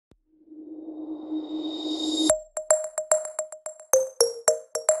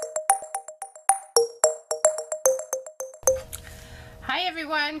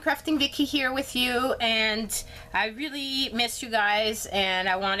everyone, Crafting Vicky here with you, and I really missed you guys, and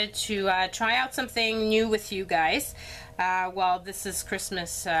I wanted to try out something new with you guys. Well, this is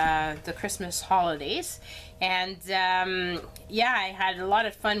Christmas, the Christmas holidays, and yeah, I had a lot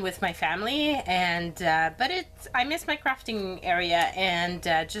of fun with my family, and but I miss my crafting area and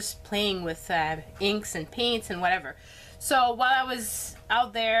just playing with inks and paints and whatever. So while I was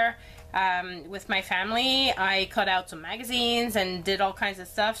out there with my family, I cut out some magazines and did all kinds of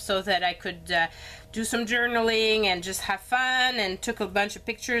stuff so that I could do some journaling and just have fun, and took a bunch of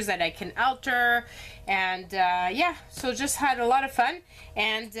pictures that I can alter, and yeah, so just had a lot of fun.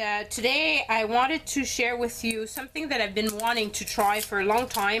 And today I wanted to share with you something that I've been wanting to try for a long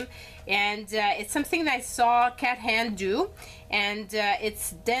time, and it's something that I saw Cat Hand do, and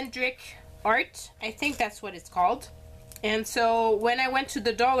it's dendritic art, I think that's what it's called. And so when I went to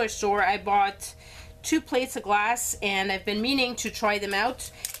the dollar store, I bought 2 plates of glass, and I've been meaning to try them out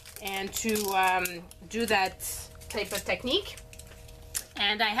and to do that type of technique,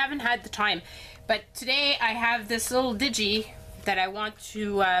 and I haven't had the time. But today I have this little digi that I want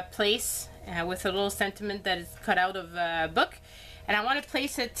to place with a little sentiment that is cut out of a book, and I want to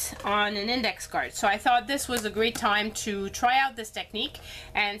place it on an index card. So I thought this was a great time to try out this technique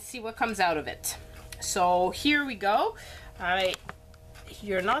and see what comes out of it. So here we go.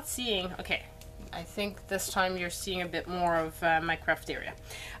 You're not seeing, okay, I think this time you're seeing a bit more of my craft area.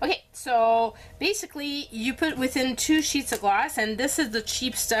 Okay, so basically you put within 2 sheets of glass, and this is the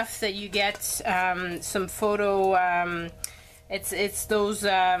cheap stuff that you get, some photo, it's those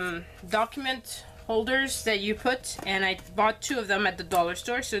document holders that you put, and I bought 2 of them at the dollar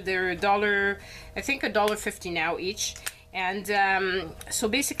store, so they're $1, I think $1.50 now each. And so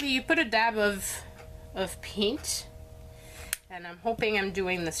basically you put a dab of paint, and I'm hoping I'm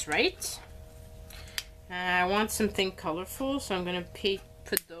doing this right. I want something colorful, so I'm gonna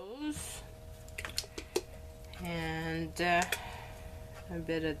put those, and a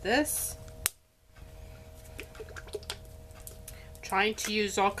bit of this. Trying to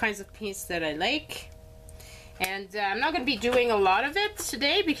use all kinds of paints that I like, and I'm not going to be doing a lot of it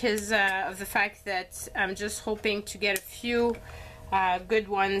today because of the fact that I'm just hoping to get a few good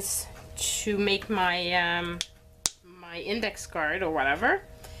ones to make my my index card or whatever,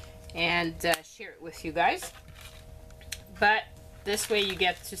 and share it with you guys. But this way you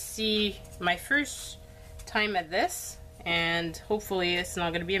get to see my first time at this, and hopefully it's not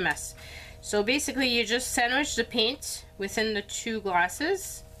going to be a mess. So basically you just sandwich the paint within the 2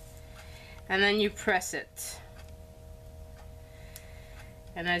 glasses, and then you press it.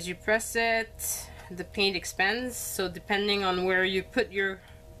 And as you press it, the paint expands, so depending on where you put your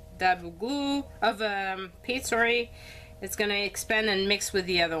dab of glue, of paint, sorry, it's gonna expand and mix with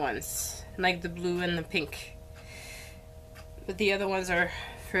the other ones, like the blue and the pink, but the other ones are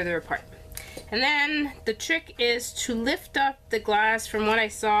further apart. And then the trick is to lift up the glass. From what I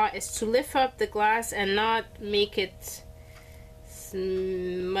saw, is to lift up the glass and not make it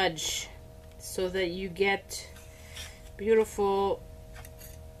smudge, so that you get beautiful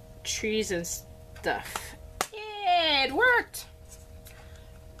trees and stuff. Yeah, it worked!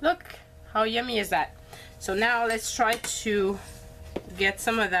 Look, how yummy is that? So now let's try to get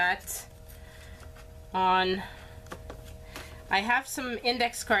some of that on. I have some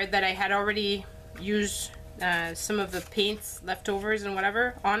index card that I had already used some of the paints, leftovers and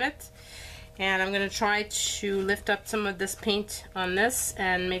whatever on it, and I'm gonna try to lift up some of this paint on this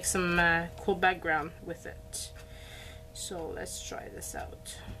and make some cool background with it. So let's try this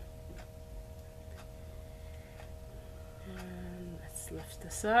out. And let's lift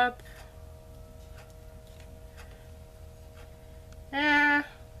this up.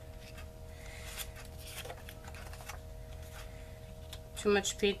 Too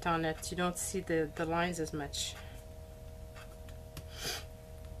much paint on it, you don't see the lines as much.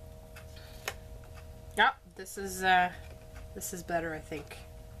 Yeah, this is better, I think.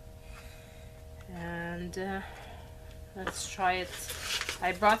 And let's try it.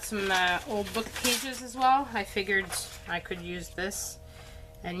 I brought some old book pages as well. I figured I could use this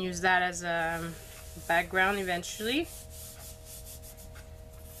and use that as a background eventually.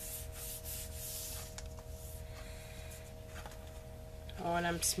 Oh, and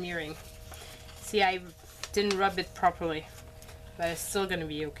I'm smearing. See, I didn't rub it properly, but it's still gonna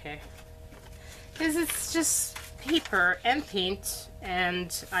be okay, because it's just paper and paint,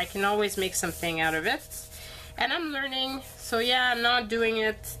 and I can always make something out of it. And I'm learning, so yeah, I'm not doing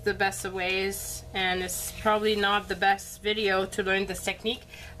it the best of ways, and it's probably not the best video to learn this technique.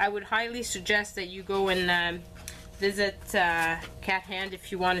 I would highly suggest that you go and visit Cat Hand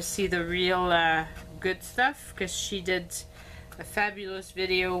if you want to see the real good stuff, because she did a fabulous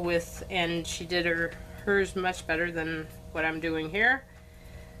video with, and she did hers much better than what I'm doing here.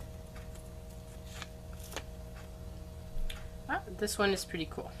 This one is pretty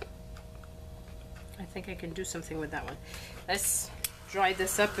cool. I think I can do something with that one. Let's dry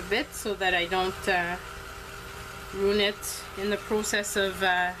this up a bit so that I don't ruin it in the process of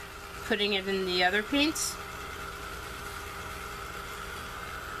putting it in the other paints.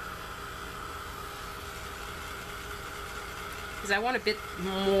 Because I want a bit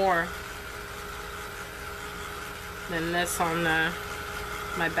more than this on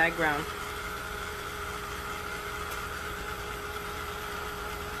my background.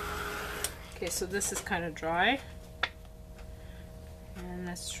 Okay, so this is kind of dry. And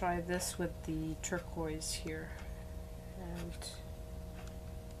let's try this with the turquoise here.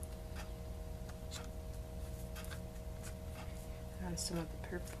 And some of the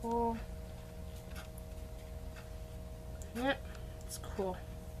purple. Yeah, it's cool.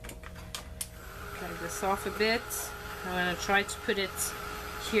 Dry this off a bit. I'm going to try to put it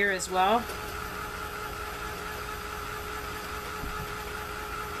here as well.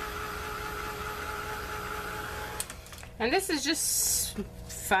 And this is just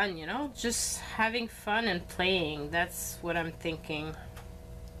fun, you know, just having fun and playing. That's what I'm thinking.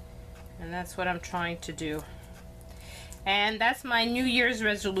 And that's what I'm trying to do. And that's my New Year's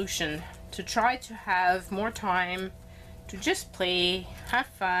resolution, to try to have more time to just play, have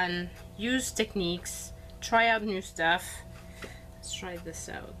fun, use techniques, try out new stuff. Let's try this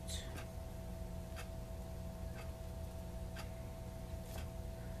out.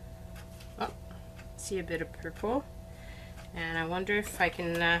 Oh, see a bit of purple. And I wonder if I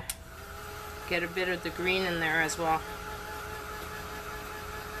can get a bit of the green in there as well.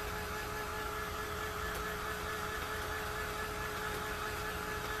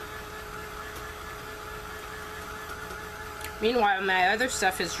 Meanwhile, my other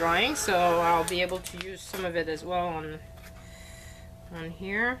stuff is drying, so I'll be able to use some of it as well on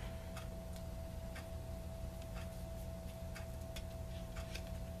here.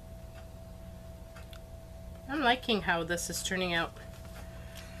 I'm liking how this is turning out.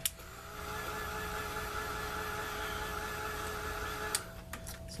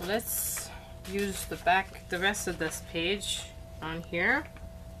 So let's use the rest of this page on here.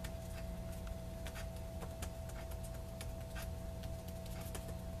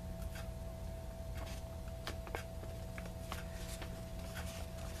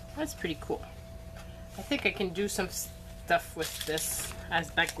 That's pretty cool. I think I can do some stuff with this as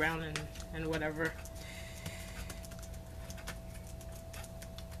background and whatever.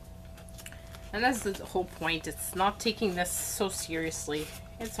 And that's the whole point. It's not taking this so seriously.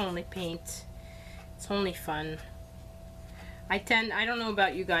 It's only paint. It's only fun. I don't know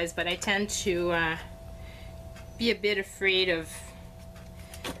about you guys, but I tend to be a bit afraid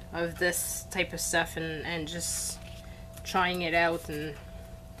of this type of stuff and just trying it out,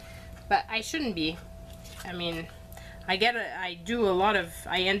 but I shouldn't be. I mean, I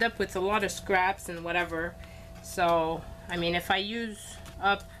end up with a lot of scraps and whatever. So, I mean, if I use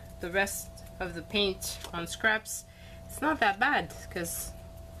up the rest of the paint on scraps, it's not that bad, because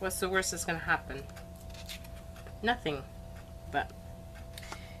what's the worst that's gonna happen? Nothing. But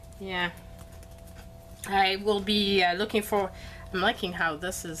yeah, I will be looking for. I'm liking how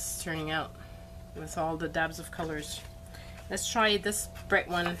this is turning out with all the dabs of colors. Let's try this bright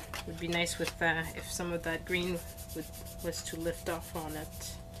one. It would be nice with if some of that green was to lift off on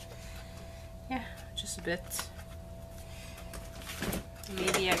it. Yeah, just a bit.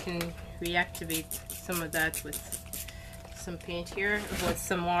 Maybe I can reactivate some of that with some paint here, with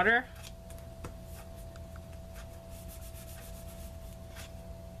some water.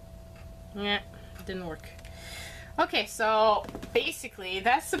 Yeah, it didn't work. Okay, so basically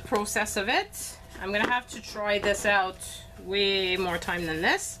that's the process of it. I'm gonna have to try this out way more time than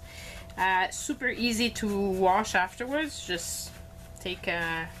this. Super easy to wash afterwards. Just take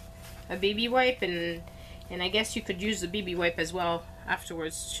a baby wipe, and I guess you could use the baby wipe as well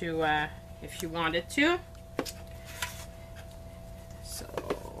afterwards to if you wanted to.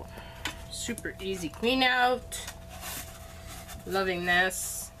 So super easy clean out. Loving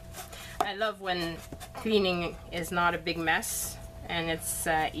this. I love when cleaning is not a big mess and it's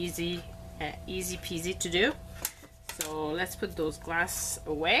easy peasy to do. So let's put those glass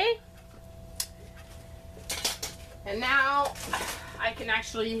away. And now I can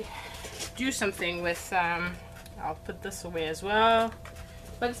actually do something with, I'll put this away as well.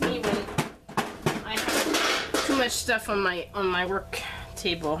 But it's me when I have too much stuff on my work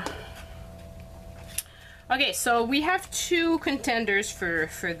table. Okay, so we have two contenders for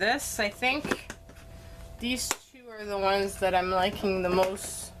this, I think. These two are are the ones that I'm liking the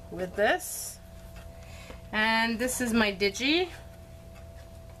most with this. And this is my Digi.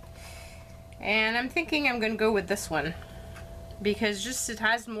 And I'm thinking I'm gonna go with this one because just it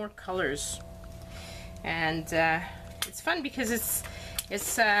has more colors. And it's fun because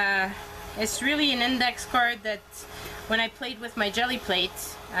it's really an index card that when I played with my jelly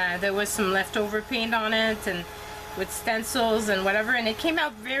plate, there was some leftover paint on it and with stencils and whatever, and it came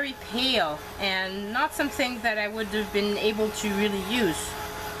out very pale and not something that I would have been able to really use.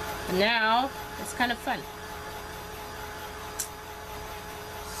 But now it's kind of fun.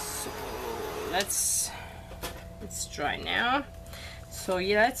 So it's dry now. So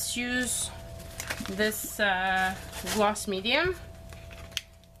yeah, let's use this gloss medium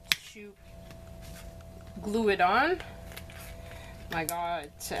to glue it on. My God,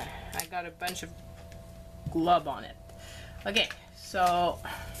 I got a bunch of glub on it. Okay, so,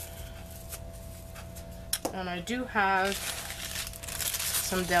 and I do have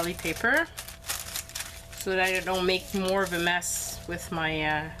some deli paper so that I don't make more of a mess with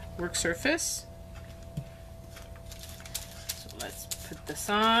my work surface. So let's put this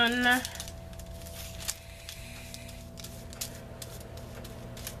on. And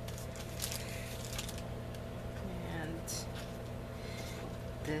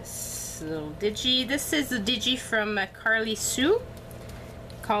this little Digi. This is the Digi from Karleigh Sue,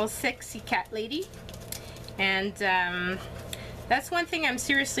 called Sexy Cat Lady. And that's one thing I'm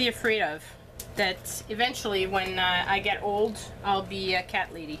seriously afraid of, that eventually when I get old, I'll be a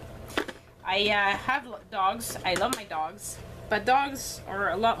cat lady. I have dogs. I love my dogs, but dogs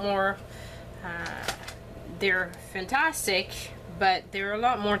are a lot more, they're fantastic, but they're a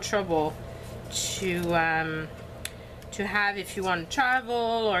lot more trouble to have if you want to travel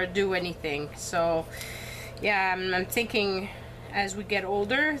or do anything. So yeah, I'm thinking as we get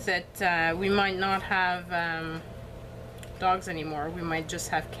older that we might not have dogs anymore. We might just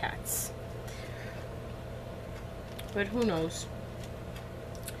have cats, but who knows,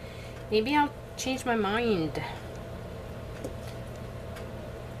 maybe I'll change my mind.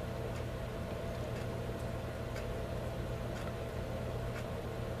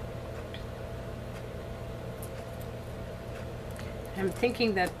 I'm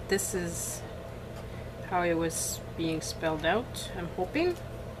thinking that this is how it was being spelled out. I'm hoping.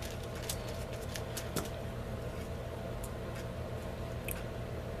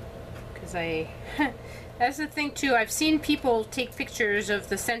 Because that's the thing too. I've seen people take pictures of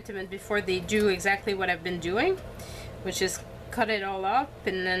the sentiment before they do exactly what I've been doing, which is cut it all up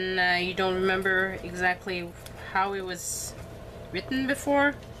and then you don't remember exactly how it was written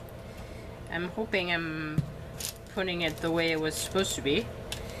before. I'm hoping I'm putting it the way it was supposed to be.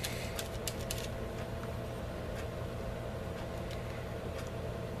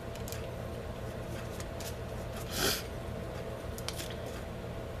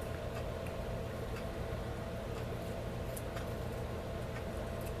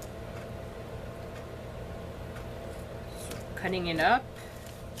 So, cutting it up.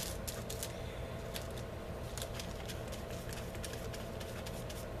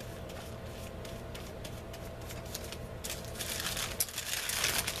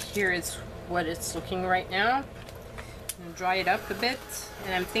 Here is what it's looking right now. I'm gonna dry it up a bit,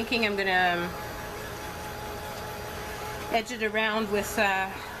 and I'm thinking I'm gonna edge it around with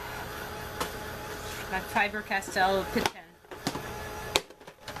my Faber-Castell Pit pen,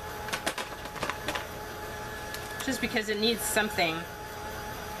 just because it needs something.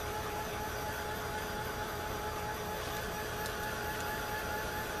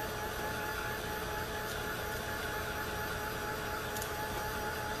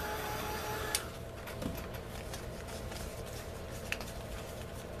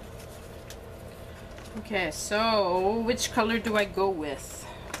 Okay, so which color do I go with?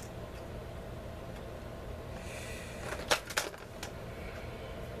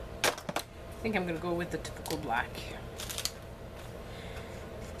 I think I'm gonna go with the typical black.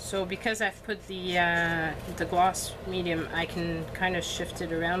 So because I've put the gloss medium, I can kind of shift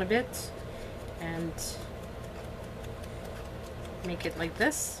it around a bit and make it like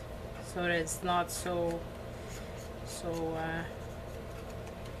this, so that it's not so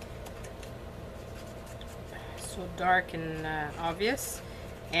dark and obvious,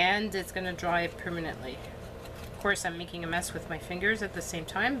 and it's gonna dry permanently. Of course, I'm making a mess with my fingers at the same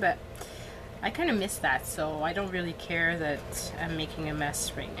time, but I kind of miss that, so I don't really care that I'm making a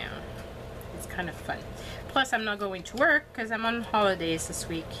mess right now. It's kind of fun. Plus, I'm not going to work because I'm on holidays this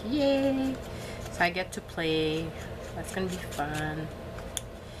week. Yay! So I get to play. That's gonna be fun.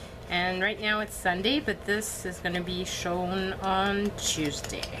 And right now it's Sunday, but this is gonna be shown on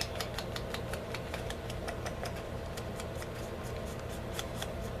Tuesday.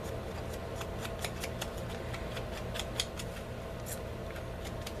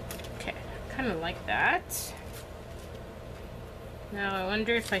 kind of like that. Now I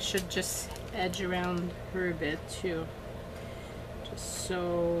wonder if I should just edge around her a bit too, just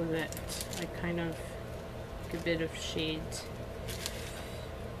so that I kind of get a bit of shade.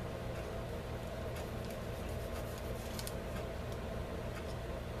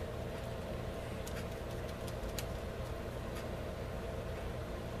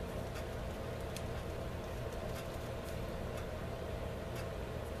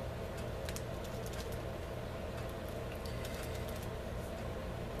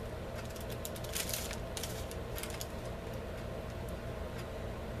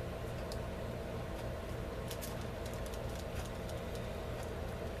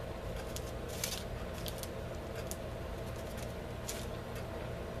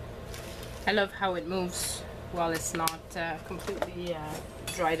 I love how it moves while it's not completely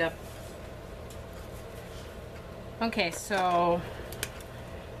dried up. Okay, so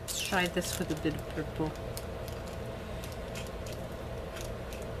let's try this with a bit of purple.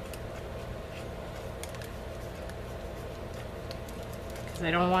 Because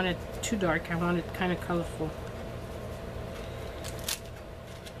I don't want it too dark, I want it kind of colorful.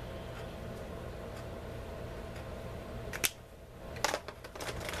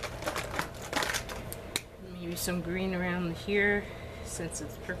 Maybe some green around here since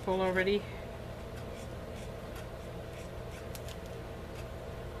it's purple already.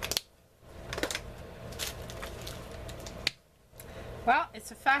 Well,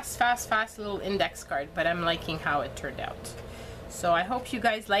 it's a fast little index card, but I'm liking how it turned out. So I hope you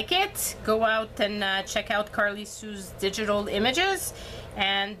guys like it. Go out and check out Karleigh Sue's digital images,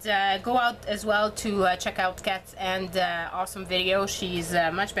 and go out as well to check out Kat's and awesome video. She's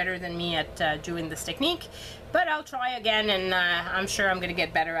much better than me at doing this technique, but I'll try again, and I'm sure I'm gonna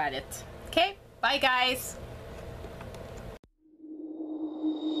get better at it. Okay, bye guys.